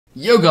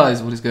Yo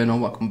guys, what is going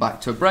on? Welcome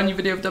back to a brand new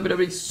video of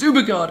WWE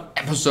Supercard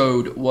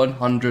episode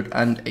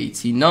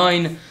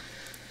 189.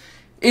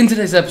 In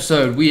today's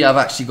episode, we have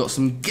actually got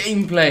some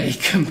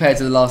gameplay compared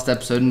to the last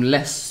episode and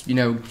less,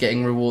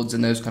 getting rewards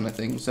and those kind of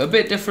things. So a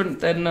bit different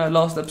than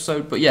last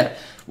episode, but yeah,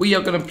 we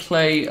are going to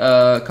play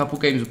a couple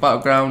games of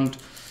Battleground.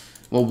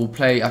 Well, we'll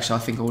play, actually I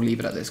think I'll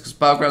leave it at this, because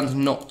Battleground's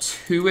not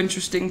too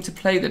interesting to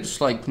play. They're just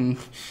like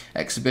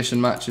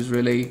exhibition matches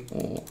really,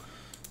 or...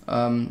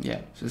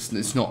 yeah,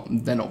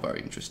 they're not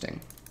very interesting.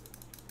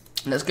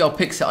 Let's get our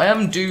picks set. I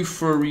am due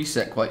for a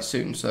reset quite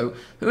soon, so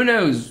who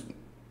knows?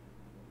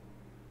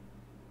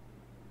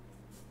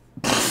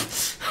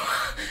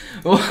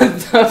 What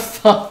the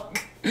fuck?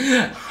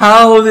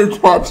 How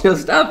did that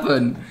just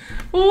happen?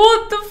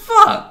 What the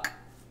fuck?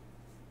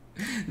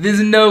 There's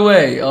no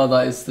way. Oh,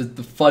 that is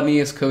the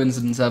funniest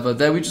coincidence ever.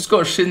 There, we just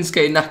got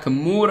Shinsuke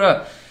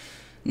Nakamura.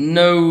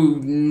 No,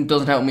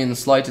 doesn't help me in the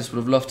slightest. Would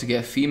have loved to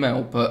get a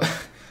female, but...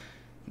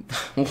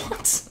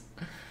 What?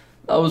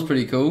 That was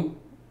pretty cool.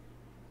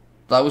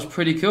 That was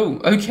pretty cool.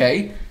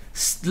 Okay.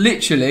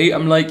 Literally,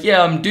 I'm like,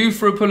 yeah, I'm due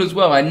for a pull as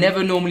well. I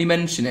never normally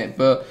mention it,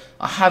 but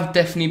I have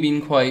definitely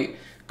been quite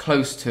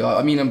close to it.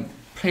 I mean, I've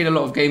played a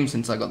lot of games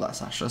since I got that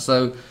Sasha,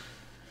 so...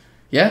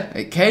 Yeah,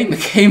 it came. It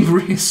came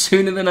really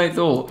sooner than I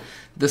thought.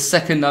 The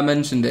second I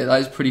mentioned it,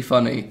 that is pretty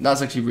funny.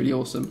 That's actually really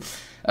awesome.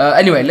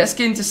 Anyway, let's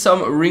get into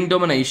some ring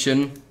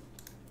domination.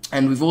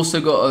 And we've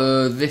also got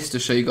this to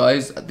show you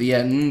guys at the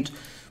end.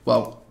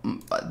 Well,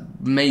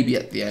 maybe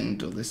at the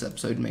end of this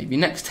episode, maybe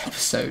next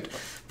episode.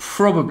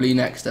 Probably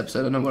next episode.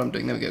 I don't know what I'm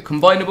doing. There we go.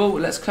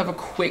 Combinable. Let's have a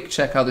quick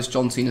check how this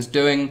John Cena's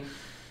doing.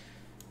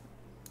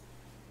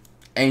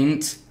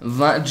 Ain't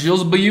that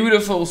just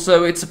beautiful?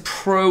 So it's a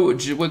pro.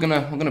 We're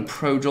gonna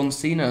pro John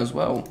Cena as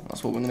well.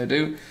 That's what we're gonna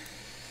do.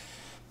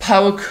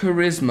 Power,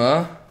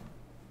 charisma.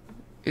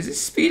 Is his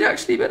speed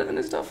actually better than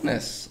his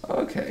toughness?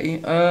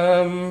 Okay.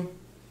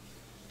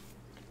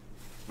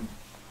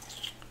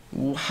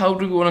 How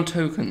do we want to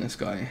token this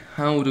guy?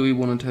 How do we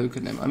want to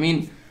token him? I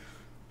mean,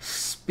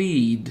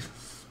 speed.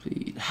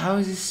 How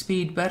is his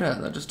speed better?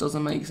 That just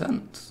doesn't make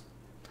sense.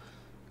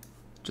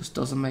 Just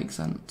doesn't make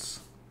sense.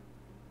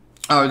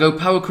 Alright, go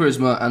power,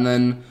 charisma, and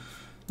then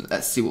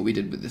let's see what we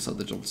did with this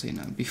other John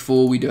Cena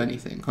before we do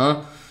anything,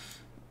 huh?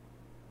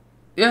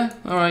 Yeah,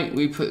 alright,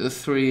 we put the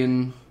 3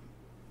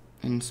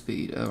 in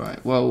speed.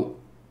 Alright, well,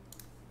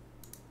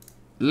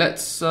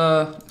 let's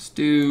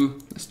do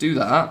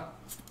that.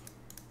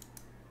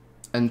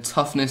 And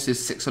toughness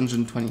is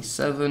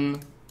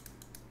 627.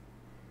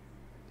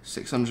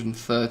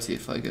 630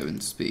 if I go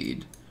in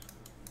speed.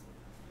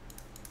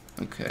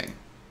 Okay.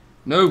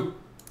 No.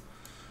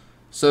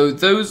 So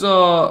those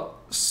are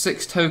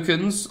 6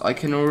 tokens. I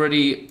can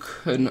already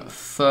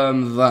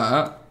confirm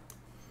that.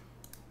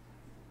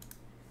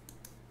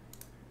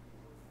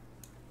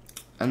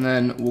 And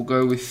then we'll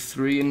go with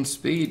 3 in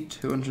speed.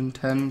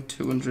 210,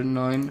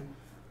 209.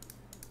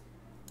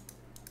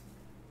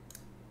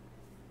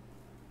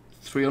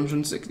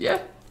 306.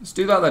 Yeah, let's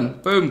do that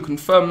then. Boom,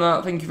 confirm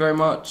that. Thank you very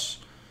much.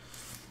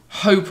 I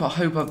hope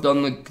I've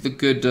done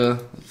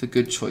the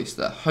good choice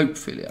there.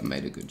 Hopefully I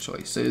made a good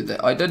choice. So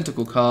the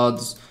identical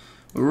cards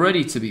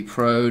ready to be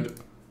pro'd.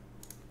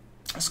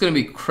 It's gonna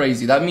be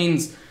crazy. That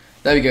means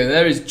there we go.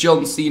 There is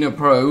John Cena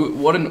Pro.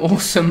 What an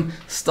awesome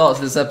start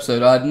to this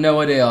episode. I had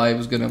no idea I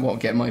was gonna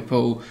get my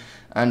pull,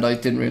 and I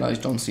didn't realize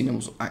John Cena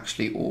was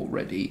actually all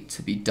ready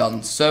to be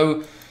done.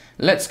 So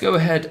let's go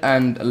ahead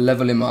and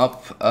level him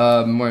up.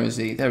 Where is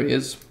he? There he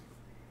is.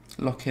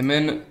 Lock him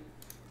in.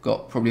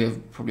 Got probably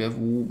have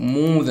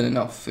more than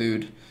enough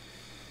food.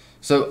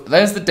 So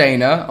there's the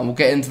Dana, and we'll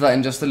get into that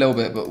in just a little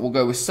bit. But we'll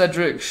go with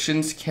Cedric,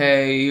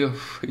 Shinsuke,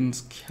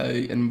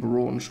 and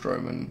Braun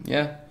Strowman.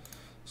 Yeah,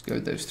 let's go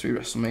with those 3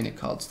 WrestleMania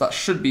cards. That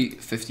should be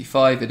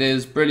 55. It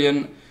is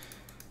brilliant.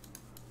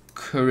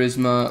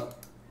 Charisma,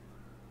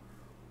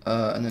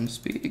 and then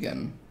speed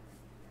again.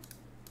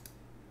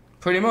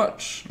 Pretty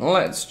much.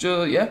 Let's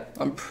just, yeah,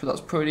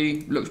 looks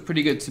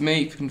pretty good to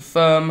me.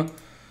 Confirm.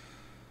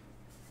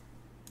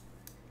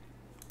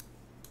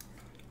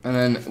 And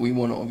then we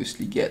want to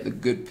obviously get the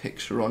good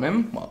picture on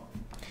him. Well,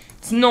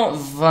 it's not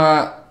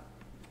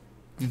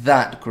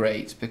that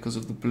great because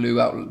of the blue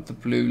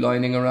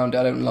lining around it.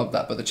 I don't love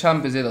that, but the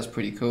champ is here. That's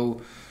pretty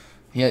cool.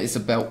 Yeah, it's a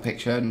belt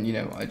picture, and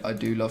I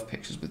do love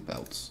pictures with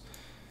belts.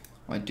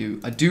 I do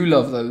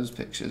love those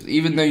pictures,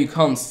 even though you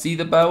can't see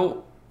the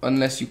belt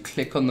unless you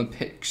click on the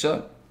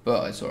picture,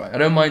 but it's alright. I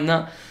don't mind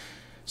that.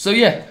 So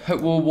yeah,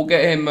 we'll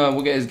get him.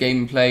 We'll get his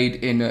game played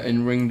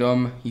in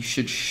Ringdom. He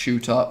should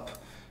shoot up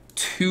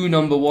to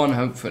 #1,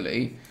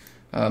 hopefully.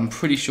 I'm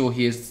pretty sure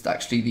he is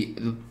actually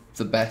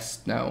the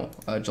best now.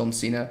 John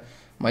Cena.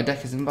 My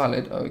deck is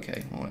invalid.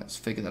 Okay, well, let's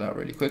figure that out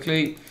really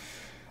quickly.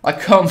 I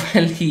can't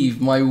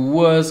believe my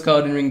worst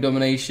card in ring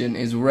domination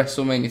is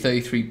WrestleMania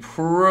 33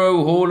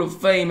 Pro Hall of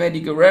Fame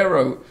Eddie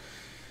Guerrero.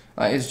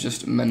 That is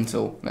just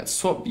mental. Let's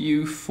swap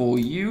you for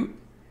you.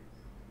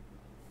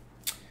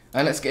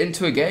 And let's get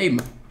into a game.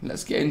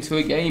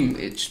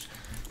 It's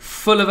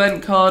full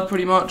event card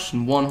pretty much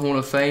and 1 Hall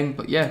of Fame.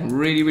 But yeah,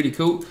 really, really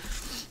cool.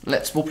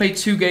 we'll play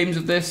 2 games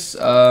of this.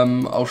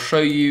 I'll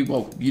show you.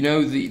 Well, you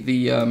know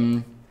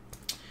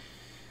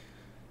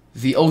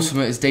the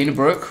ultimate is Dana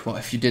Brooke. Well,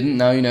 if you didn't,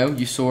 now you know.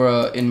 You saw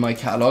her in my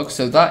catalogue.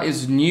 So that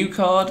is new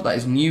card. That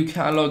is new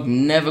catalogue.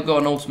 Never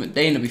got an ultimate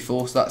Dana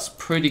before, so that's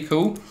pretty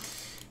cool.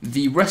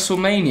 The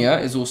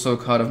WrestleMania is also a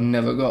card I've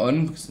never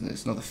gotten because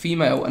it's not a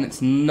female, and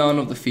it's none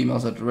of the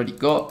females I'd already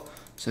got.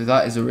 So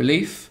that is a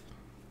relief.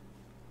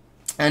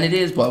 And it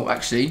is, well,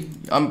 actually,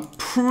 I'm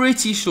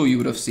pretty sure you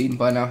would have seen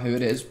by now who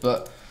it is,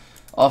 but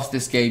after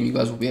this game, you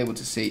guys will be able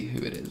to see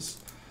who it is.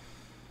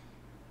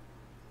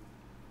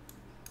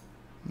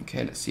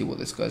 Okay, let's see what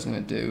this guy's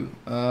going to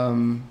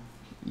do.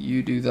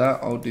 You do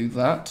that, I'll do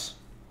that.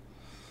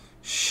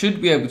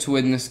 Should be able to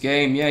win this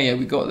game. Yeah,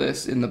 we got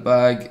this in the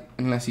bag.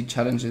 Unless he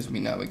challenges me,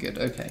 now we're good.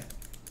 Okay.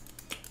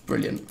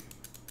 Brilliant.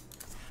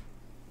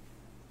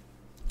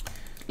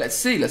 Let's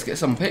see, let's get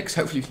some picks.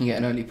 Hopefully we can get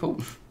an early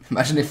pull.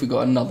 Imagine if we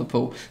got another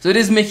pull. So it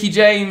is Mickie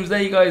James,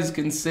 there you guys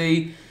can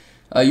see.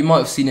 You might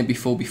have seen it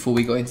before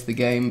we got into the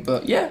game,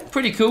 but yeah,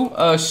 pretty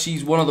cool.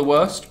 She's one of the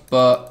worst,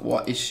 but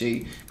what is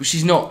she? But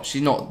she's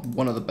not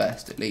one of the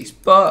best, at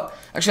least. But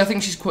actually, I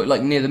think she's quite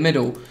like near the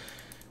middle.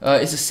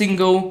 It's a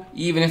single.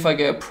 Even if I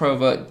get a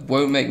provert,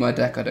 won't make my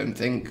deck, I don't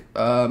think.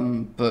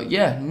 But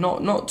yeah,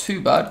 not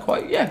too bad.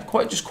 Quite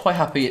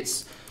happy.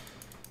 It's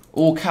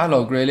all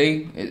catalog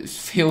really. It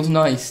feels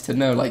nice to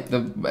know. Like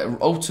the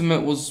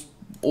ultimate was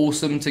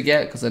awesome to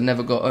get because I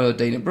never got a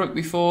Dana Brooke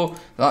before.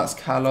 That's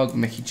catalog.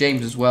 Mickie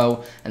James as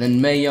well, and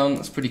then Mae Young.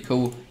 That's pretty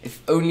cool.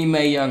 If only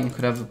Mae Young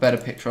could have a better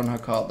picture on her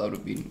card, that would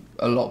have been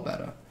a lot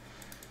better.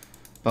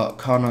 But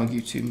can't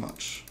argue too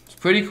much. It's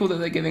pretty cool that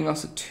they're giving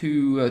us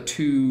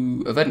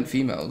two event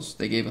females.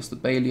 They gave us the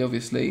Bailey,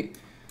 obviously.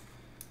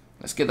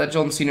 Let's get that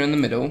John Cena in the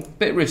middle.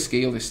 Bit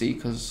risky, obviously,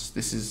 because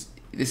this is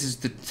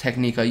the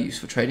technique I use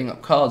for trading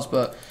up cards,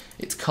 but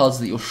it's cards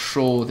that you're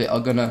sure that are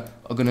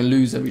gonna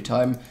lose every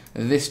time.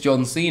 This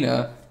John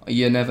Cena,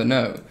 you never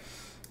know.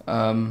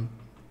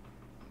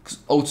 Because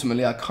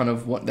ultimately, I kind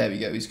of want. There we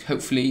go. He's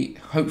hopefully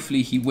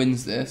he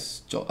wins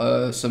this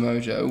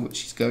Samoa Joe, which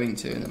he's going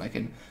to, and then I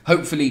can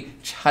hopefully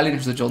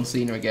challenge the John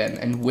Cena again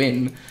and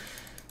win.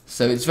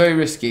 So it's very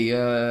risky.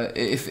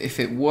 If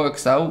it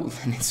works out,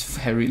 then it's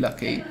very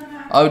lucky.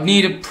 I would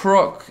need a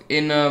proc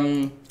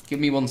in. Give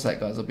me 1 sec,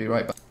 guys. I'll be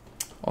right back.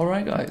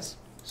 Alright guys,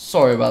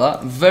 sorry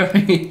about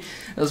that,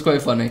 that's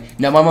quite funny.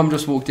 Now my mum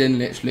just walked in,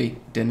 literally,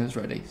 dinner's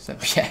ready, so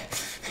yeah,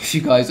 if you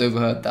guys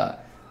overheard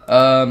that.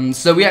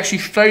 So we actually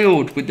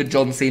failed with the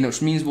John Cena,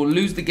 which means we'll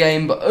lose the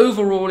game, but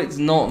overall it's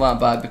not that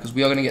bad because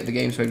we are going to get the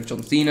game straight with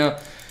John Cena.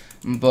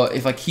 But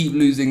if I keep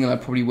losing, then I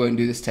probably won't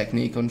do this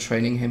technique on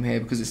training him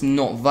here because it's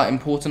not that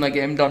important I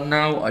get him done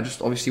now. I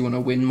just obviously want to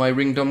win my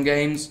Ringdom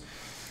games,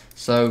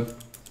 so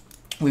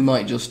we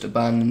might just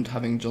abandon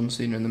having John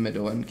Cena in the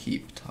middle and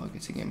keep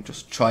targeting him.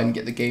 Just try and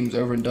get the games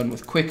over and done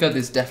with quicker.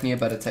 There's definitely a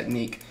better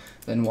technique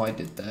than what I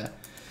did there.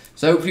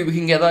 So hopefully we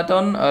can get that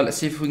done. Let's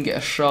see if we can get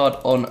a shard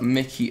on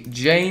Mickie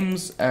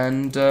James.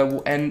 And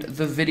we'll end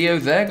the video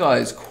there,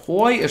 guys.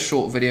 Quite a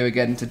short video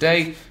again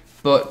today.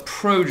 But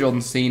pro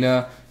John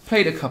Cena.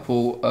 Played a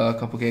couple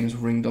games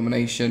of Ring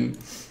Domination.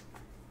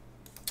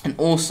 And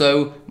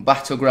also,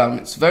 Battleground.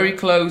 It's very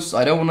close.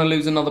 I don't want to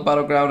lose another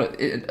Battleground.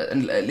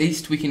 At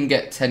least we can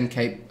get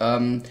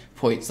 10k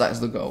points. That is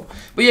the goal.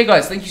 But yeah,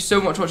 guys, thank you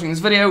so much for watching this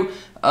video.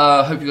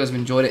 Hope you guys have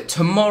enjoyed it.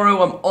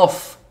 Tomorrow, I'm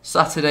off.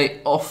 Saturday,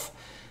 off.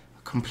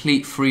 A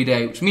complete free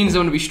day, which means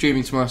I'm going to be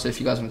streaming tomorrow. So if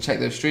you guys want to check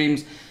those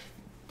streams,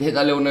 hit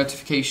that little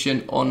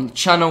notification on the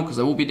channel, because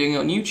I will be doing it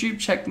on YouTube.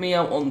 Check me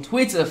out on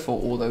Twitter for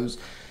all those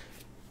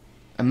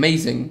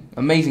amazing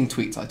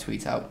tweets I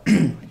tweet out.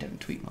 I don't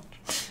tweet much.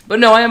 But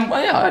no,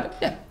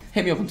 yeah,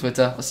 hit me up on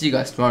Twitter. I'll see you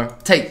guys tomorrow.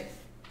 Take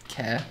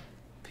care.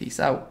 Peace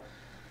out.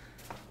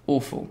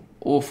 Awful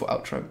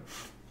outro.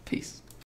 Peace.